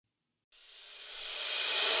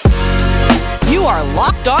are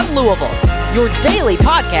Locked On Louisville, your daily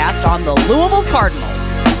podcast on the Louisville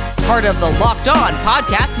Cardinals. Part of the Locked On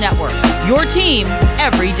Podcast Network, your team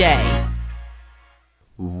every day.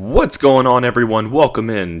 What's going on, everyone? Welcome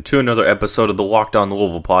in to another episode of the Locked On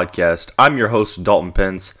Louisville podcast. I'm your host, Dalton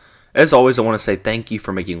Pence. As always, I want to say thank you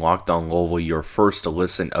for making Locked On Louisville your first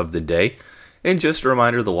listen of the day. And just a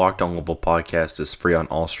reminder, the Locked On Louisville podcast is free on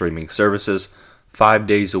all streaming services, 5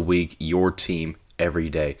 days a week, your team every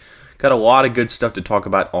day. Got a lot of good stuff to talk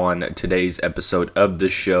about on today's episode of the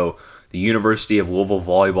show. The University of Louisville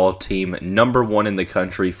volleyball team, number one in the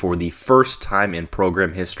country for the first time in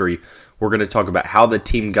program history. We're going to talk about how the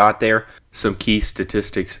team got there, some key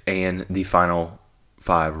statistics, and the final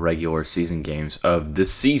 5 regular season games of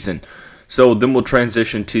this season. So then we'll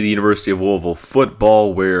transition to the University of Louisville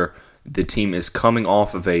football, where the team is coming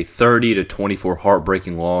off of a 30-24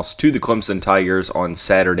 heartbreaking loss to the Clemson Tigers on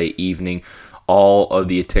Saturday evening. All of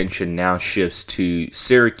the attention now shifts to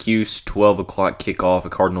Syracuse, 12 o'clock kickoff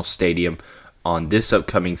at Cardinal Stadium on this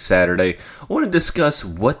upcoming Saturday. I want to discuss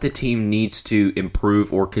what the team needs to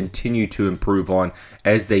improve or continue to improve on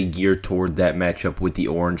as they gear toward that matchup with the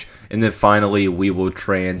Orange. And then finally, we will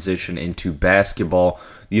transition into basketball.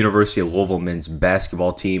 The University of Louisville men's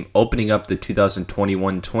basketball team opening up the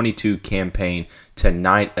 2021-22 campaign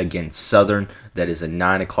tonight against Southern. That is a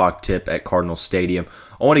 9 o'clock tip at Cardinal Stadium.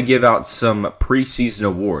 I want to give out some preseason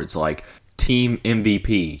awards like Team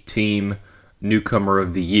MVP, Team Newcomer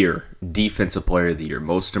of the Year, Defensive Player of the Year,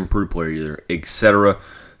 Most Improved Player of the Year, etc.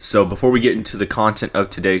 So before we get into the content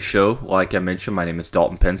of today's show, like I mentioned, my name is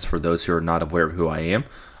Dalton Pence. For those who are not aware of who I am,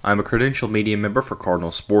 I'm a credentialed media member for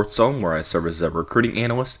Cardinal Sports Zone, where I serve as a recruiting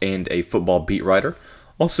analyst and a football beat writer.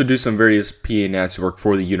 Also do some various PA Nats work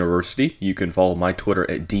for the university. You can follow my Twitter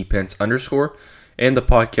at dpence_, and the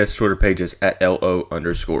podcast Twitter page is at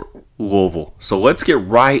LO_Louisville. So let's get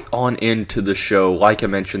right on into the show. Like I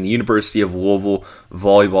mentioned, the University of Louisville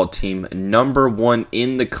volleyball team, number one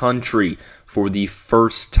in the country for the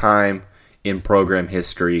first time in program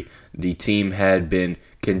history. The team had been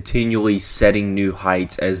continually setting new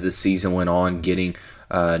heights as the season went on, getting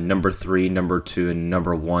number 3, number 2, and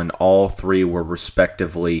number 1. All 3 were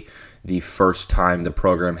respectively the first time the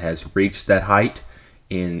program has reached that height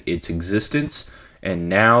in its existence. And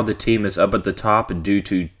now the team is up at the top due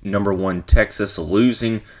to number 1 Texas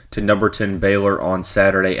losing to number 10 Baylor on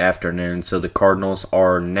Saturday afternoon. So the Cardinals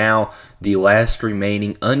are now the last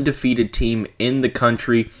remaining undefeated team in the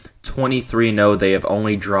country, 23-0. They have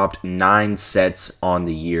only dropped 9 sets on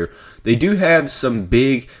the year. They do have some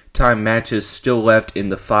big time matches still left in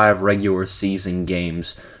the 5 regular season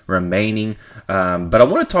games remaining. But I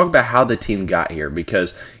want to talk about how the team got here,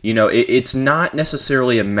 because, you know, it's not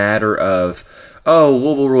necessarily a matter of, oh,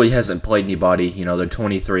 Louisville really hasn't played anybody, you know, they're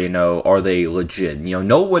 23-0, are they legit? You know,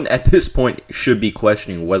 no one at this point should be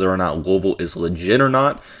questioning whether or not Louisville is legit or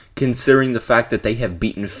not, considering the fact that they have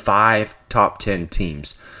beaten 5 top 10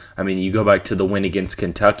 teams. I mean, you go back to the win against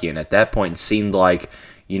Kentucky, and at that point it seemed like,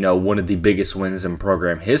 you know, one of the biggest wins in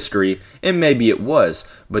program history, and maybe it was,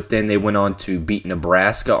 but then they went on to beat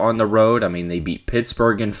Nebraska on the road. I mean, they beat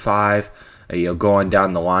Pittsburgh in 5, you know, going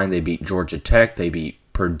down the line, they beat Georgia Tech, they beat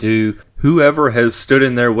Purdue. Whoever has stood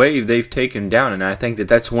in their way, they've taken down, and I think that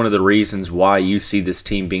that's one of the reasons why you see this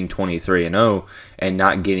team being 23-0 and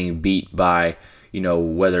not getting beat by, you know,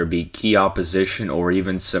 whether it be key opposition or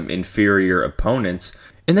even some inferior opponents.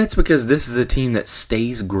 And that's because this is a team that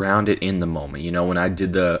stays grounded in the moment. You know, when I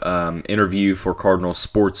did the interview for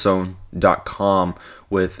CardinalSportsZone.com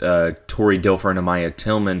with Tori Dilfer and Amaya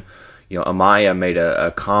Tillman, you know, Amaya made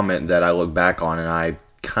a comment that I look back on, and I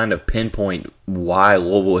kind of pinpoint why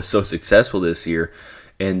Louisville is so successful this year,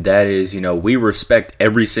 and that is, you know, we respect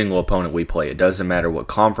every single opponent we play. It doesn't matter what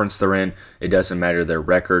conference they're in. It doesn't matter their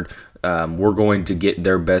record. We're going to get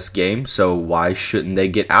their best game, so why shouldn't they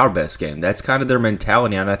get our best game? That's kind of their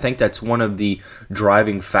mentality, and I think that's one of the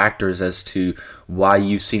driving factors as to why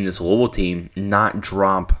you've seen this Louisville team not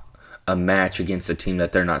drop a match against a team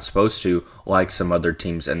that they're not supposed to, like some other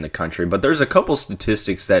teams in the country. But there's a couple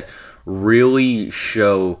statistics that really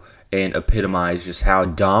show and epitomize just how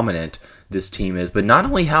dominant this team is, but not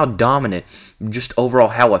only how dominant, just overall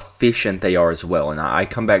how efficient they are as well. And I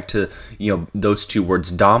come back to, you know, those two words,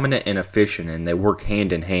 dominant and efficient, and they work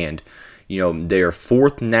hand in hand. You know, they are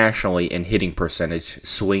 4th nationally in hitting percentage,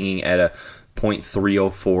 swinging at a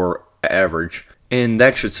 .304 average. And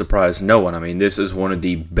that should surprise no one. I mean, this is one of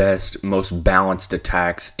the best, most balanced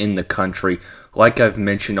attacks in the country. Like I've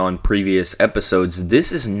mentioned on previous episodes,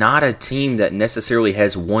 this is not a team that necessarily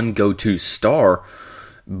has one go-to star,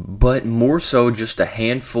 but more so just a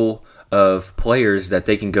handful of players that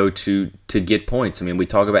they can go to get points. I mean, we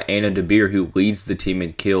talk about Anna DeBeer, who leads the team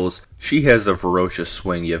in kills. She has a ferocious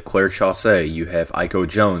swing. You have Claire Chaussee, you have Aiko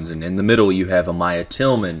Jones, and in the middle you have Amaya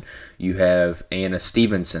Tillman, you have Anna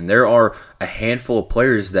Stevenson. There are a handful of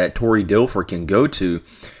players that Tori Dilfer can go to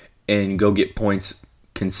and go get points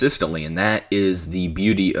consistently, and that is the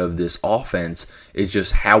beauty of this offense, is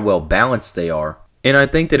just how well balanced they are. And I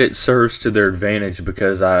think that it serves to their advantage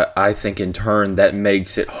because I think in turn that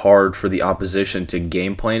makes it hard for the opposition to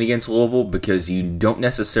game plan against Louisville because you don't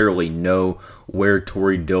necessarily know where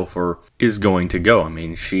Tori Dilfer is going to go. I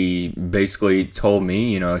mean, she basically told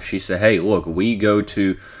me, she said, hey, look, we go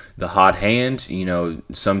to the hot hand,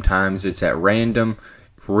 sometimes it's at random.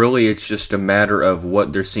 Really, it's just a matter of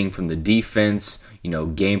what they're seeing from the defense,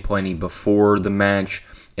 game planning before the match.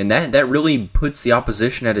 And that really puts the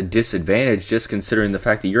opposition at a disadvantage, just considering the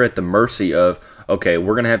fact that you're at the mercy of, okay,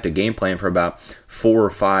 we're going to have to game plan for about 4 or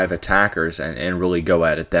 5 attackers and really go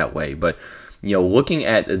at it that way. But, looking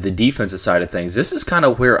at the defensive side of things, this is kind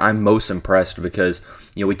of where I'm most impressed because,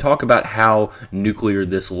 we talk about how nuclear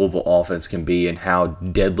this Louisville offense can be and how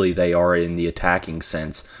deadly they are in the attacking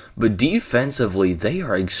sense. But defensively, they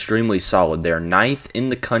are extremely solid. They're 9th in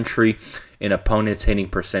the country in opponents' hitting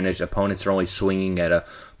percentage. Opponents are only swinging at a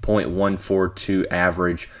 .142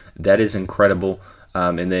 average. That is incredible.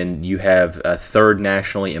 And then you have a 3rd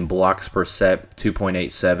nationally in blocks per set,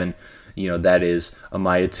 2.87. That is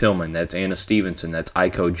Amaya Tillman, that's Anna Stevenson, that's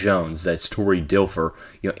Aiko Jones, that's Tori Dilfer.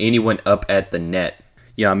 Anyone up at the net.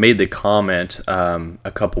 I made the comment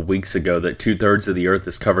a couple weeks ago that 2/3 of the earth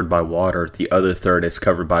is covered by water, the other third is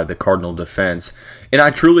covered by the Cardinal defense, and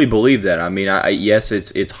I truly believe that. I mean, yes,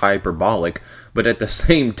 it's hyperbolic, but at the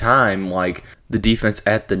same time, like, the defense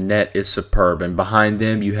at the net is superb, and behind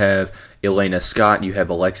them you have Elena Scott, you have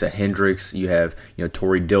Alexa Hendricks, you have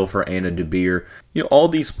Tori Dilfer, Anna DeBeer. All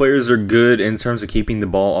these players are good in terms of keeping the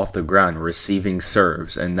ball off the ground, receiving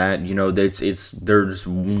serves, and that there's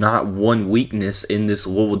not one weakness in this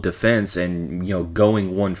Louisville defense. And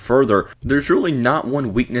going one further, there's really not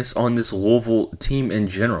one weakness on this Louisville team in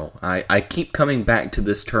general. I keep coming back to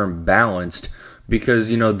this term balanced because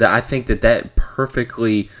I think that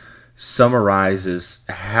perfectly summarizes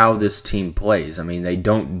how this team plays. I mean, they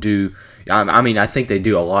don't do... I think they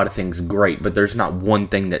do a lot of things great, but there's not one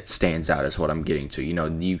thing that stands out is what I'm getting to.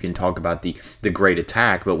 You can talk about the great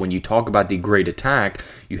attack, but when you talk about the great attack,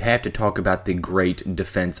 you have to talk about the great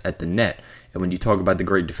defense at the net. And when you talk about the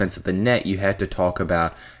great defense at the net, you have to talk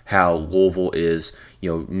about how Louisville is,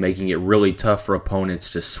 making it really tough for opponents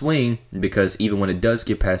to swing, because even when it does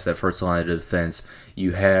get past that first line of defense,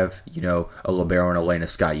 you have, a libero and Elena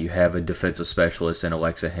Scott. You have a defensive specialist in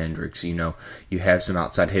Alexa Hendricks. You have some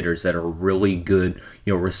outside hitters that are really good,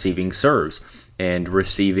 receiving serves and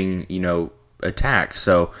receiving, attacks.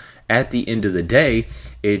 So at the end of the day,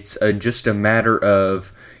 it's just a matter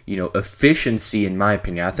of, efficiency, in my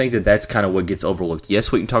opinion. I think that's kind of what gets overlooked.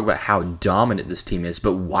 Yes, we can talk about how dominant this team is,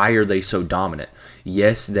 but why are they so dominant?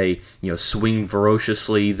 Yes, they, swing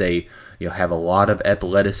ferociously. They, have a lot of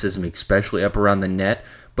athleticism, especially up around the net,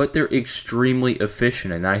 but they're extremely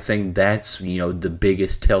efficient. And I think that's, the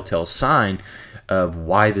biggest telltale sign of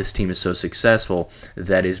why this team is so successful.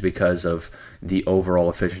 That is because of the overall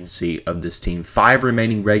efficiency of this team. 5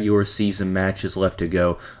 remaining regular season matches left to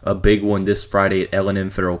go. A big one this Friday at L&M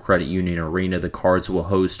Federal Credit Union Arena. The Cards will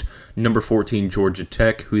host number 14 Georgia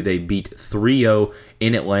Tech, who they beat 3-0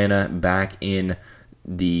 in Atlanta back in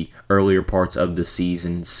the earlier parts of the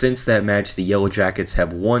season. Since that match, the Yellow Jackets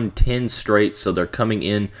have won 10 straight, so they're coming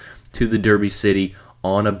in to the Derby City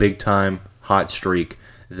on a big-time hot streak.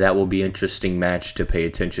 That will be an interesting match to pay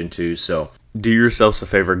attention to. So do yourselves a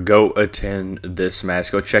favor. Go attend this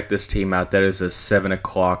match. Go check this team out. That is a 7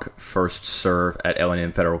 o'clock first serve at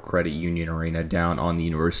L&M Federal Credit Union Arena down on the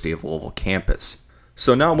University of Louisville campus.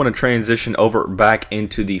 So now I want to transition over back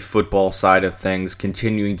into the football side of things,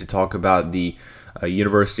 continuing to talk about the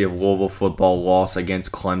University of Louisville football loss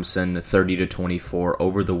against Clemson 30-24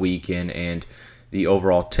 over the weekend and the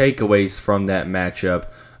overall takeaways from that matchup.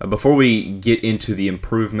 Before we get into the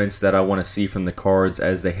improvements that I want to see from the Cards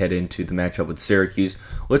as they head into the matchup with Syracuse,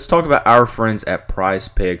 let's talk about our friends at Prize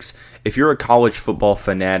Picks. If you're a college football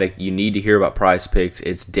fanatic, you need to hear about Prize Picks.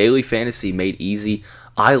 It's daily fantasy made easy.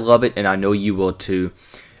 I love it, and I know you will too.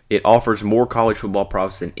 It offers more college football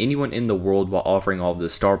props than anyone in the world while offering all of the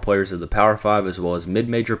star players of the Power 5 as well as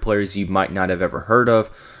mid-major players you might not have ever heard of.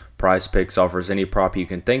 Prize Picks offers any prop you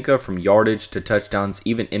can think of, from yardage to touchdowns,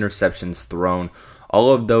 even interceptions thrown.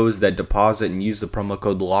 All of those that deposit and use the promo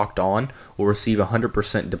code LOCKEDON will receive a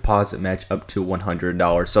 100% deposit match up to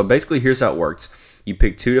 $100. So basically, here's how it works. You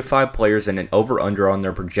pick 2 to 5 players and an over-under on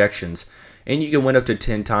their projections, and you can win up to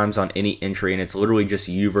 10 times on any entry, and it's literally just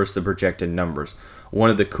you versus the projected numbers. One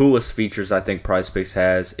of the coolest features I think PrizePicks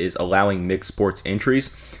has is allowing mixed sports entries.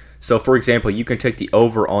 So, for example, you can take the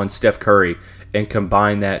over on Steph Curry and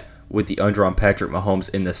combine that with the under on Patrick Mahomes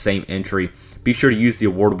in the same entry. Be sure to use the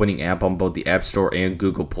award-winning app on both the App Store and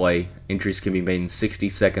Google Play. Entries can be made in 60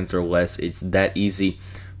 seconds or less. It's that easy.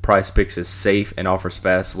 PrizePicks is safe and offers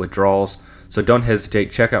fast withdrawals, so don't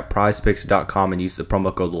hesitate. Check out PrizePicks.com and use the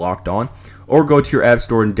promo code LOCKEDON, or go to your App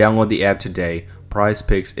Store and download the app today.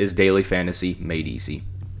 PrizePicks is daily fantasy made easy.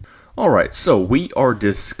 Alright, so we are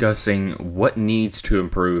discussing what needs to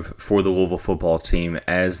improve for the Louisville football team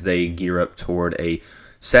as they gear up toward a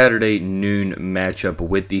Saturday noon matchup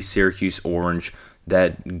with the Syracuse Orange.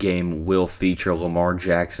 That game will feature Lamar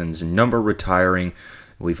Jackson's number retiring.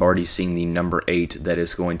 We've already seen the number 8 that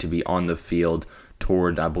is going to be on the field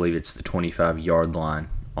toward, I believe it's the 25-yard line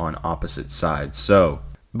on opposite sides.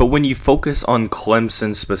 But when you focus on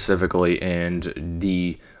Clemson specifically and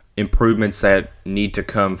the improvements that need to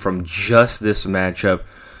come from just this matchup,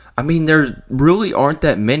 I mean, there really aren't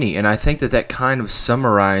that many, and I think that kind of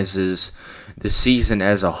summarizes the season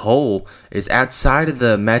as a whole. Is outside of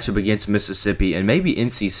the matchup against Mississippi and maybe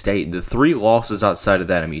NC State, the 3 losses outside of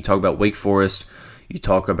that. I mean, you talk about Wake Forest, you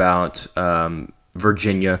talk about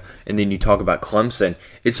Virginia, and then you talk about Clemson.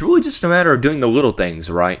 It's really just a matter of doing the little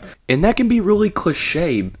things, right? And that can be really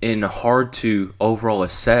cliche and hard to overall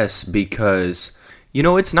assess because, you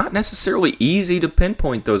know, it's not necessarily easy to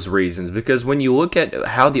pinpoint those reasons, because when you look at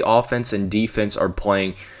how the offense and defense are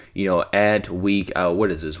playing, you know, at week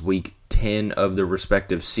 10 of the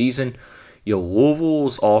respective season, you know,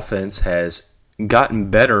 Louisville's offense has gotten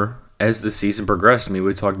better as the season progressed. I mean,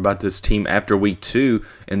 we talked about this team after week 2,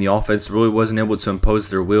 and the offense really wasn't able to impose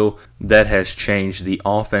their will. That has changed. The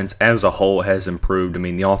offense as a whole has improved. I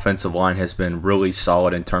mean, the offensive line has been really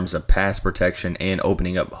solid in terms of pass protection and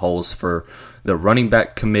opening up holes for the running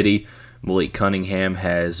back committee. Malik Cunningham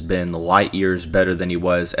has been light years better than he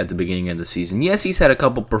was at the beginning of the season. Yes, he's had a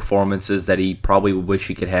couple performances that he probably wish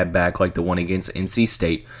he could have back, like the one against NC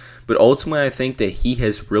State. But ultimately, I think that he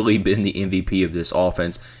has really been the MVP of this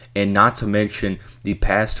offense. And not to mention the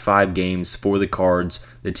past 5 games for the Cards,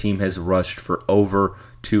 the team has rushed for over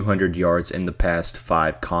 200 yards in the past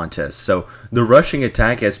 5 contests. So the rushing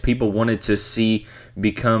attack, as people wanted to see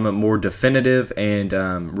become more definitive and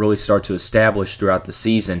really start to establish throughout the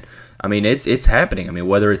season, I mean, it's happening. I mean,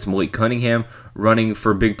 whether it's Malik Cunningham running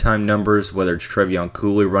for big-time numbers, whether it's Trevion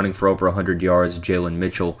Cooley running for over 100 yards, Jalen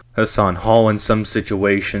Mitchell, Hassan Hall in some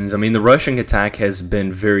situations. I mean, the rushing attack has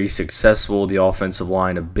been very successful. The offensive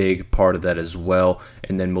line, a big part of that as well.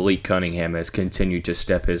 And then Malik Cunningham has continued to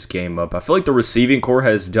step his game up. I feel like the receiving corps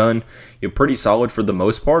has done pretty solid for the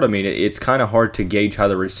most part. I mean, it's kind of hard to gauge how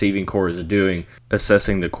the receiving corps is doing,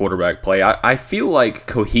 assessing the quarterback play. I feel like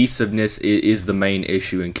cohesiveness is the main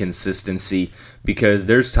issue in consistency, because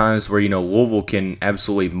there's times where, you know, Louisville can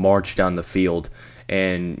absolutely march down the field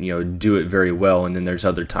and, you know, do it very well, and then there's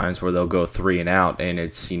other times where they'll go 3 and out and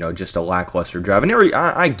it's, you know, just a lackluster drive. And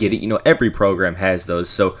I get it, you know, every program has those,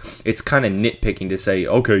 so it's kind of nitpicking to say,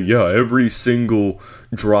 okay, yeah, every single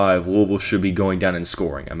drive Louisville should be going down and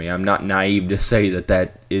scoring. I mean, I'm not naive to say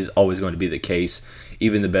that is always going to be the case.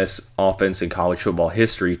 Even the best offense in college football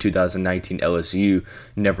history, 2019 LSU,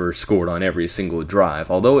 never scored on every single drive,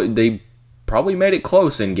 although they probably made it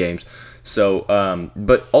close in games. So,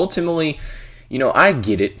 but ultimately, you know, I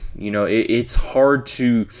get it. You know, it's hard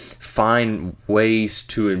to find ways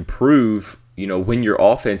to improve, you know, when your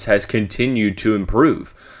offense has continued to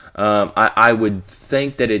improve. I would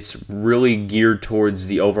think that it's really geared towards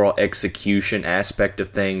the overall execution aspect of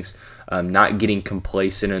things, not getting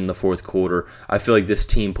complacent in the fourth quarter. I feel like this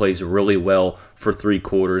team plays really well for 3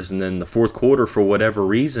 quarters, and then the fourth quarter, for whatever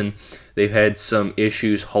reason, they've had some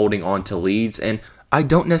issues holding on to leads, and I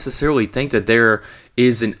don't necessarily think that there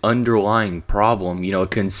is an underlying problem, you know, a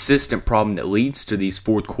consistent problem that leads to these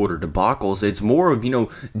fourth quarter debacles. It's more of, you know,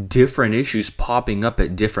 different issues popping up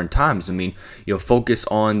at different times. I mean, you know, focus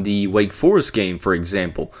on the Wake Forest game, for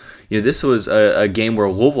example. You know, this was a game where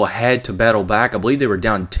Louisville had to battle back. I believe they were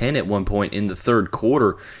down 10 at one point in the third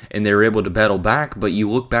quarter, and they were able to battle back. But you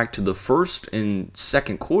look back to the first and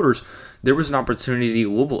second quarters, there was an opportunity.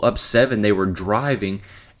 Louisville up 7, they were driving,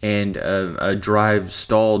 and a drive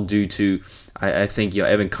stalled due to, I think, you know,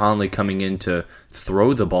 Evan Conley coming in to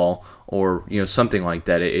throw the ball, or, you know, something like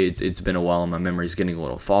that. It's been a while and my memory's getting a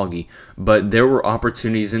little foggy. But there were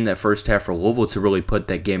opportunities in that first half for Louisville to really put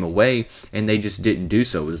that game away, and they just didn't do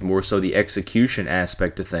so. It was more so the execution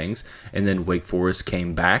aspect of things. And then Wake Forest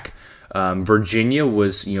came back. Virginia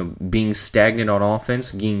was, being stagnant on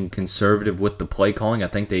offense, being conservative with the play calling. I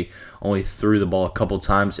think they only threw the ball a couple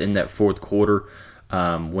times in that fourth quarter.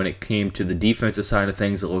 When it came to the defensive side of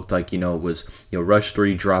things, it looked like, it was, rush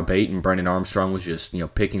 3, drop 8, and Brandon Armstrong was just,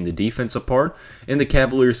 picking the defense apart, and the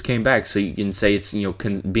Cavaliers came back. So you can say it's,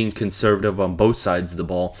 being conservative on both sides of the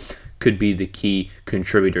ball could be the key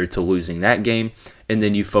contributor to losing that game. And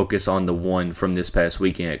then you focus on the one from this past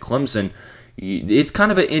weekend at Clemson. It's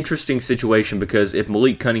kind of an interesting situation because if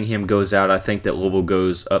Malik Cunningham goes out, I think that Louisville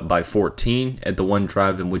goes up by 14 at the one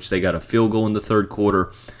drive in which they got a field goal in the third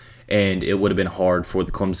quarter. And it would have been hard for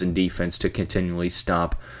the Clemson defense to continually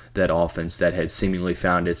stop that offense that had seemingly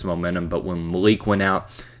found its momentum. But when Malik went out,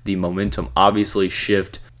 the momentum obviously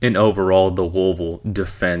shifted, and overall the Louisville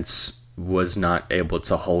defense was not able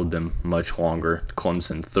to hold them much longer.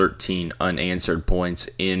 Clemson 13 unanswered points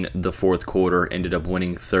in the fourth quarter, ended up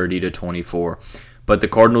winning 30-24. But the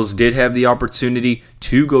Cardinals did have the opportunity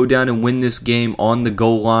to go down and win this game on the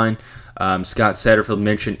goal line. Scott Satterfield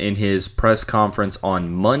mentioned in his press conference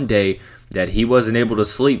on Monday that he wasn't able to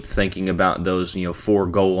sleep thinking about those, 4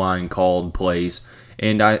 goal line called plays.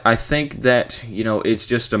 And I think that, it's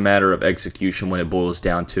just a matter of execution when it boils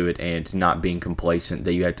down to it, and not being complacent,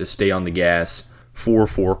 that you have to stay on the gas for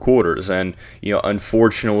 4 quarters. And,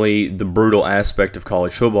 unfortunately, the brutal aspect of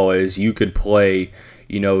college football is you could play,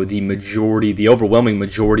 the overwhelming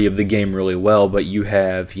majority of the game really well, but you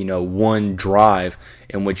have, one drive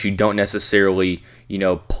in which you don't necessarily,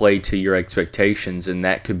 play to your expectations, and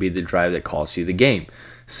that could be the drive that costs you the game.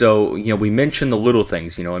 So, we mentioned the little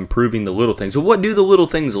things, improving the little things. So what do the little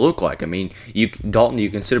things look like? I mean, Dalton, you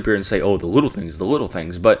can sit up here and say, oh, the little things.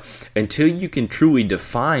 But until you can truly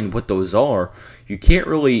define what those are, you can't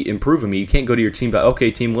really improve them. You can't go to your team, but okay,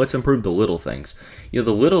 team, let's improve the little things. The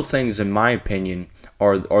little things, in my opinion,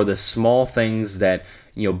 are the small things that,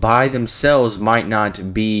 by themselves might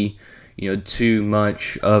not be, too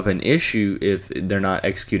much of an issue if they're not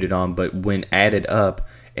executed on, but when added up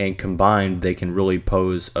and combined, they can really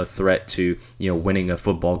pose a threat to, winning a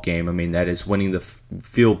football game. I mean, that is winning the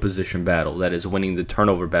field position battle. That is winning the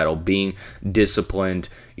turnover battle, being disciplined,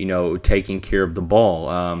 taking care of the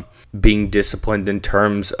ball, being disciplined in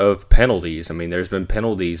terms of penalties. I mean, there's been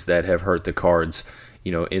penalties that have hurt the Cards,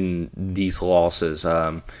 in these losses.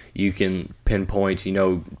 You can pinpoint,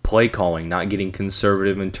 play calling, not getting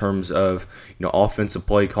conservative in terms of, offensive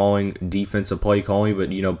play calling, defensive play calling,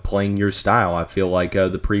 but, playing your style. I feel like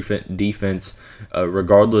the prevent defense,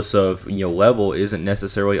 regardless of, level, isn't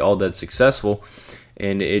necessarily all that successful.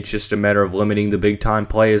 And it's just a matter of limiting the big-time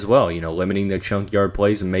play as well, limiting the chunk yard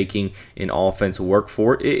plays and making an offense work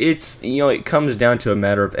for it. It comes down to a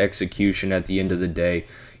matter of execution at the end of the day.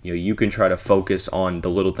 You can try to focus on the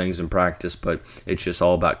little things in practice, but it's just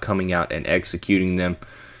all about coming out and executing them.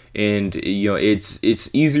 And, it's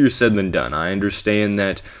easier said than done. I understand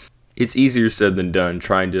that it's easier said than done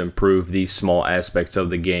trying to improve these small aspects of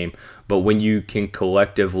the game. But when you can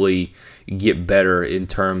collectively get better in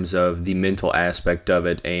terms of the mental aspect of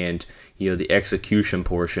it and, the execution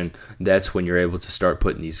portion, that's when you're able to start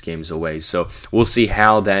putting these games away. So we'll see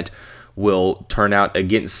how that will turn out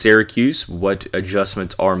against Syracuse, what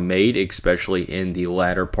adjustments are made, especially in the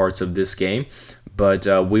latter parts of this game. But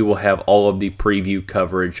we will have all of the preview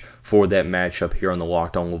coverage for that matchup here on the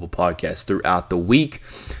Locked On Louisville podcast throughout the week.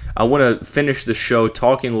 I want to finish the show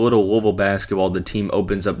talking a little Louisville basketball. The team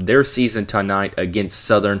opens up their season tonight against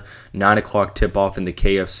Southern, 9 o'clock tip-off in the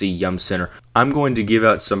KFC Yum Center. I'm going to give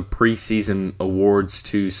out some preseason awards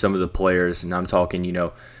to some of the players, and I'm talking,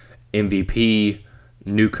 MVP,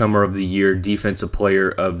 Newcomer of the Year, Defensive Player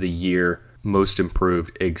of the Year, Most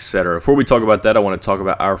Improved, etc. Before we talk about that, I want to talk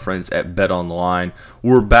about our friends at BetOnline.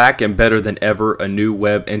 We're back and better than ever, a new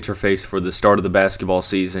web interface for the start of the basketball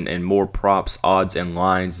season and more props, odds, and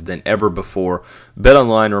lines than ever before.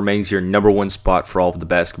 BetOnline remains your number one spot for all of the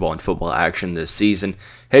basketball and football action this season.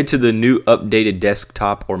 Head to the new updated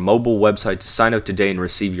desktop or mobile website to sign up today and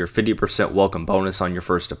receive your 50% welcome bonus on your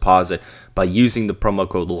first deposit by using the promo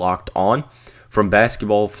code LOCKEDON. From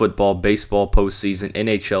basketball, football, baseball, postseason,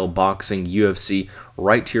 NHL, boxing, UFC,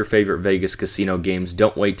 right to your favorite Vegas casino games,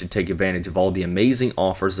 don't wait to take advantage of all the amazing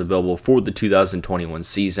offers available for the 2021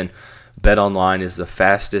 season. BetOnline is the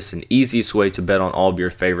fastest and easiest way to bet on all of your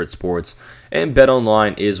favorite sports, and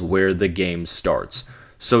BetOnline is where the game starts.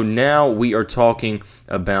 So now we are talking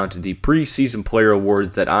about the preseason player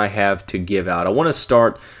awards that I have to give out. I want to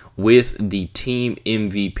start with the team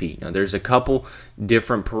MVP. Now, there's a couple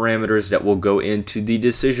different parameters that will go into the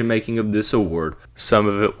decision-making of this award. Some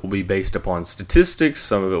of it will be based upon statistics,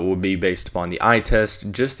 some of it will be based upon the eye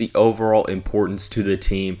test, just the overall importance to the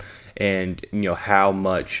team and how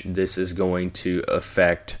much this is going to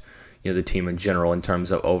affect the team in general in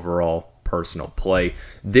terms of overall personal play.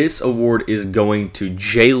 This award is going to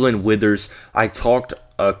Jalen Withers. I talked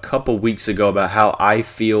a couple weeks ago about how I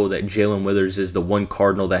feel that Jalen Withers is the one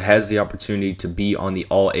Cardinal that has the opportunity to be on the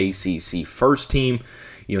All-ACC first team.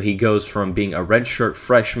 He goes from being a redshirt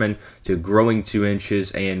freshman to growing 2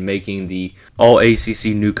 inches and making the All-ACC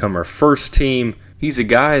newcomer first team. He's a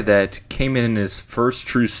guy that came in his first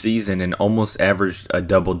true season and almost averaged a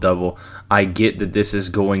double-double. I get that this is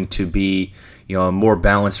going to be a more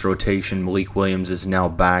balanced rotation. Malik Williams is now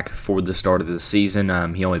back for the start of the season.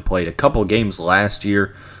 He only played a couple games last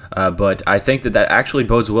year, but I think that actually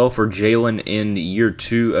bodes well for Jalen in year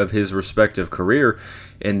 2 of his respective career,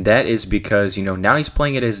 and that is because now he's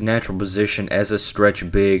playing at his natural position as a stretch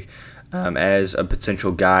big, as a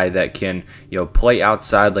potential guy that can play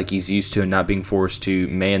outside like he's used to and not being forced to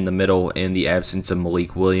man the middle in the absence of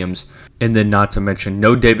Malik Williams. And then not to mention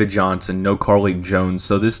no David Johnson, no Carlik Jones.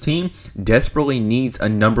 So this team desperately needs a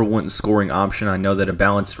number 1 scoring option. I know that a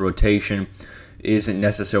balanced rotation isn't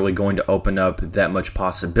necessarily going to open up that much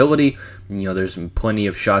possibility. There's plenty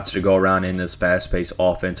of shots to go around in this fast-paced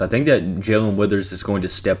offense. I think that Jalen Withers is going to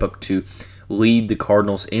step up to lead the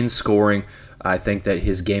Cardinals in scoring. I think that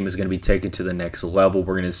his game is going to be taken to the next level.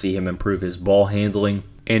 We're going to see him improve his ball handling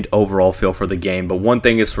and overall feel for the game. But one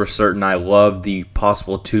thing is for certain, I love the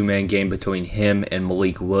possible 2-man game between him and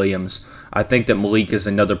Malik Williams. I think that Malik is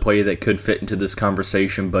another player that could fit into this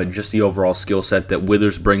conversation, but just the overall skill set that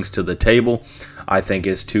Withers brings to the table, I think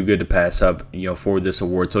is too good to pass up, for this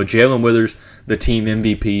award. So Jalen Withers, the team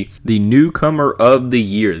MVP, the newcomer of the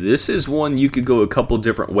year. This is one you could go a couple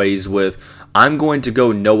different ways with. I'm going to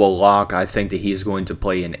go Noah Locke. I think that he's going to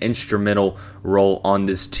play an instrumental role on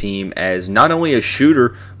this team as not only a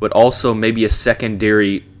shooter, but also maybe a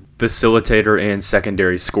secondary facilitator and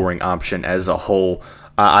secondary scoring option as a whole.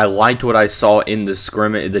 I liked what I saw in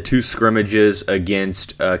the 2 scrimmages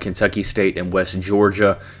against Kentucky State and West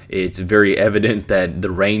Georgia. It's very evident that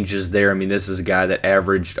the range is there. I mean, this is a guy that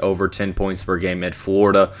averaged over 10 points per game at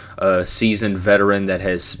Florida, a seasoned veteran that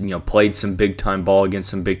has played some big-time ball against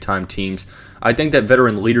some big-time teams. I think that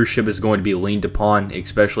veteran leadership is going to be leaned upon,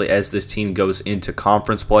 especially as this team goes into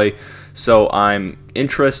conference play. So I'm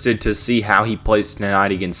interested to see how he plays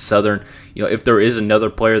tonight against Southern. If there is another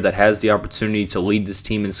player that has the opportunity to lead this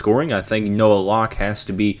team in scoring, I think Noah Locke has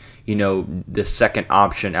to be, the second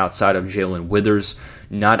option outside of Jalen Withers.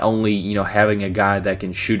 Not only, having a guy that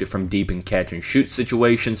can shoot it from deep in catch and shoot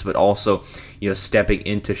situations, but also, stepping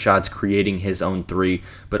into shots, creating his own 3.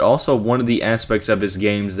 But also one of the aspects of his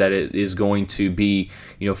games that it is going to be,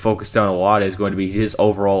 focused on a lot is going to be his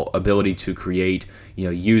overall ability to create,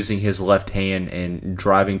 using his left hand and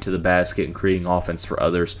driving to the basket and creating offense for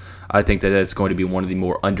others. I think that that's going to be one of the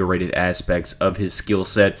more underrated aspects of his skill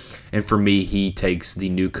set. And for me, he takes the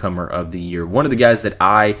newcomer of the year. One of the guys that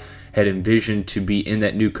I had envisioned to be in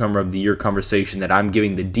that newcomer of the year conversation that I'm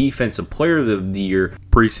giving the defensive player of the year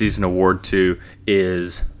preseason award to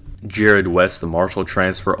is Jared West, the Marshall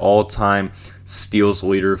transfer, all-time steals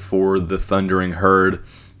leader for the Thundering Herd.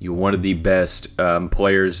 One of the best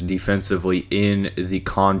players defensively in the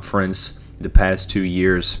conference the past 2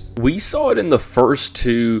 years. We saw it in the first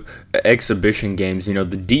 2 exhibition games. The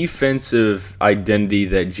defensive identity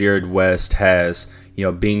that Jared West has,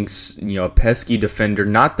 being a pesky defender,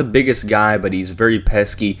 not the biggest guy, but he's very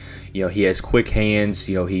pesky. He has quick hands.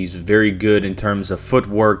 He's very good in terms of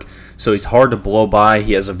footwork, so he's hard to blow by.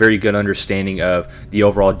 He has a very good understanding of the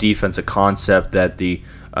overall defensive concept that the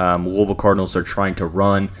Louisville Cardinals are trying to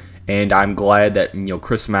run. And I'm glad that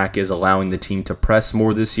Chris Mack is allowing the team to press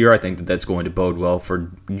more this year. I think that that's going to bode well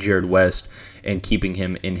for Jared West and keeping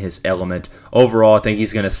him in his element. Overall, I think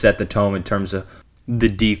he's going to set the tone in terms of the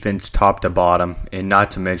defense top to bottom, and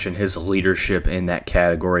not to mention his leadership in that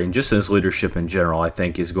category, and just his leadership in general, I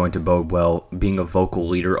think is going to bode well. Being a vocal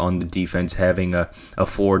leader on the defense, having a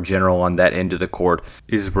floor general on that end of the court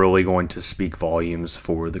is really going to speak volumes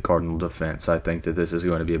for the Cardinal defense. I think that this is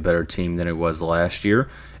going to be a better team than it was last year,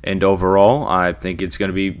 and overall, I think it's going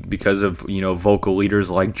to be because of, vocal leaders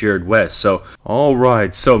like Jared West. So, all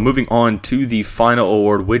right, so moving on to the final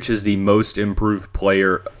award, which is the most improved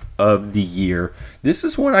player of the year. This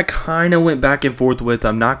is one I kind of went back and forth with.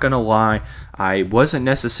 I'm not going to lie. I wasn't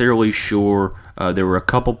necessarily sure. There were a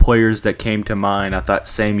couple players that came to mind. I thought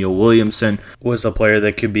Samuel Williamson was a player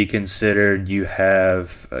that could be considered. You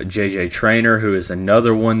have J.J. Traynor, who is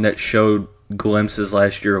another one that showed glimpses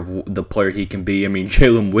last year of the player he can be. I mean,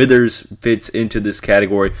 Jalen Withers fits into this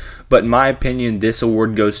category. But in my opinion, this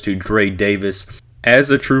award goes to Dre Davis.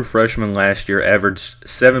 As a true freshman last year, averaged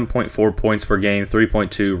 7.4 points per game,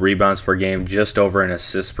 3.2 rebounds per game, just over an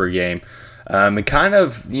assist per game. And kind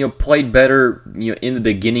of, played better, in the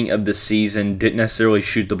beginning of the season. Didn't necessarily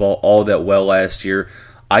shoot the ball all that well last year.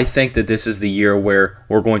 I think that this is the year where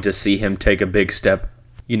we're going to see him take a big step.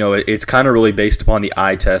 It's kind of really based upon the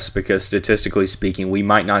eye test because statistically speaking, we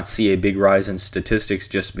might not see a big rise in statistics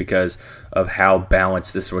just because of how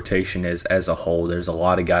balanced this rotation is as a whole. There's a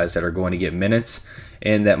lot of guys that are going to get minutes,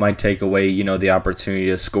 and that might take away, the opportunity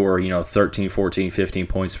to score, 13, 14, 15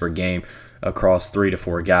 points per game across 3 to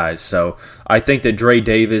 4 guys. So I think that Dre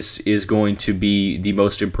Davis is going to be the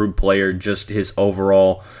most improved player. Just his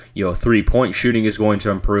overall, 3-point shooting is going to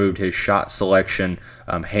improve. His shot selection,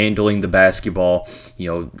 handling the basketball.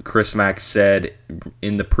 Chris Mack said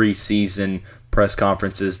in the preseason press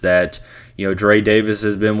conferences that, Dre Davis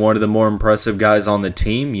has been one of the more impressive guys on the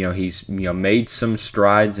team. He's, made some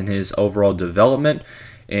strides in his overall development.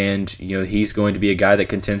 And, he's going to be a guy that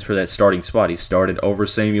contends for that starting spot. He started over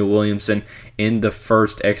Samuel Williamson in the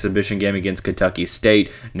first exhibition game against Kentucky State.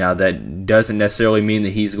 Now, that doesn't necessarily mean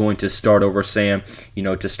that he's going to start over Sam,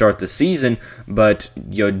 to start the season. But,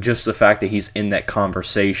 just the fact that he's in that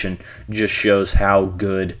conversation just shows how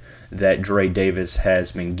good that Dre Davis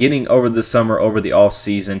has been getting over the summer, over the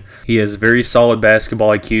offseason. He has very solid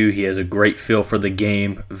basketball IQ. He has a great feel for the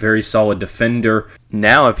game, very solid defender.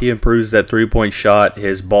 Now, if he improves that 3-point shot,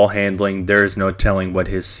 his ball handling, there is no telling what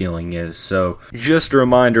his ceiling is. So, just a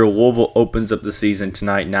reminder, Louisville opens up the season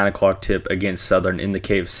tonight, 9 o'clock tip against Southern in the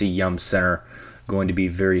KFC Yum Center. Going to be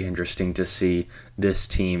very interesting to see this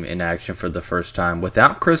team in action for the first time.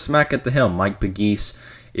 Without Chris Mack at the helm, Mike Pegues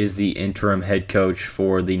is the interim head coach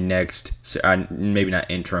for the next, maybe not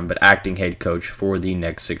interim, but acting head coach for the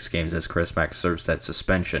next 6 games as Chris Mack serves that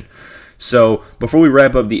suspension. So before we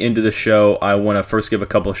wrap up the end of the show, I want to first give a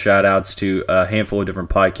couple of shout-outs to a handful of different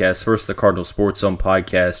podcasts. First, the Cardinal Sports Zone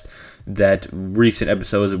podcast. That recent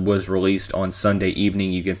episode was released on Sunday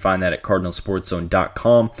evening. You can find that at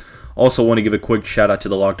cardinalsportszone.com. Also want to give a quick shout out to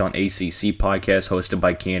the Locked On ACC podcast hosted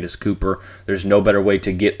by Candace Cooper. There's no better way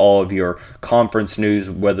to get all of your conference news,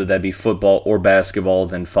 whether that be football or basketball,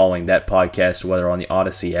 than following that podcast, whether on the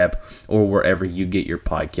Odyssey app or wherever you get your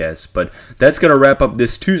podcasts. But that's going to wrap up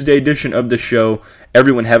this Tuesday edition of the show.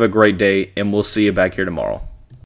 Everyone have a great day, and we'll see you back here tomorrow.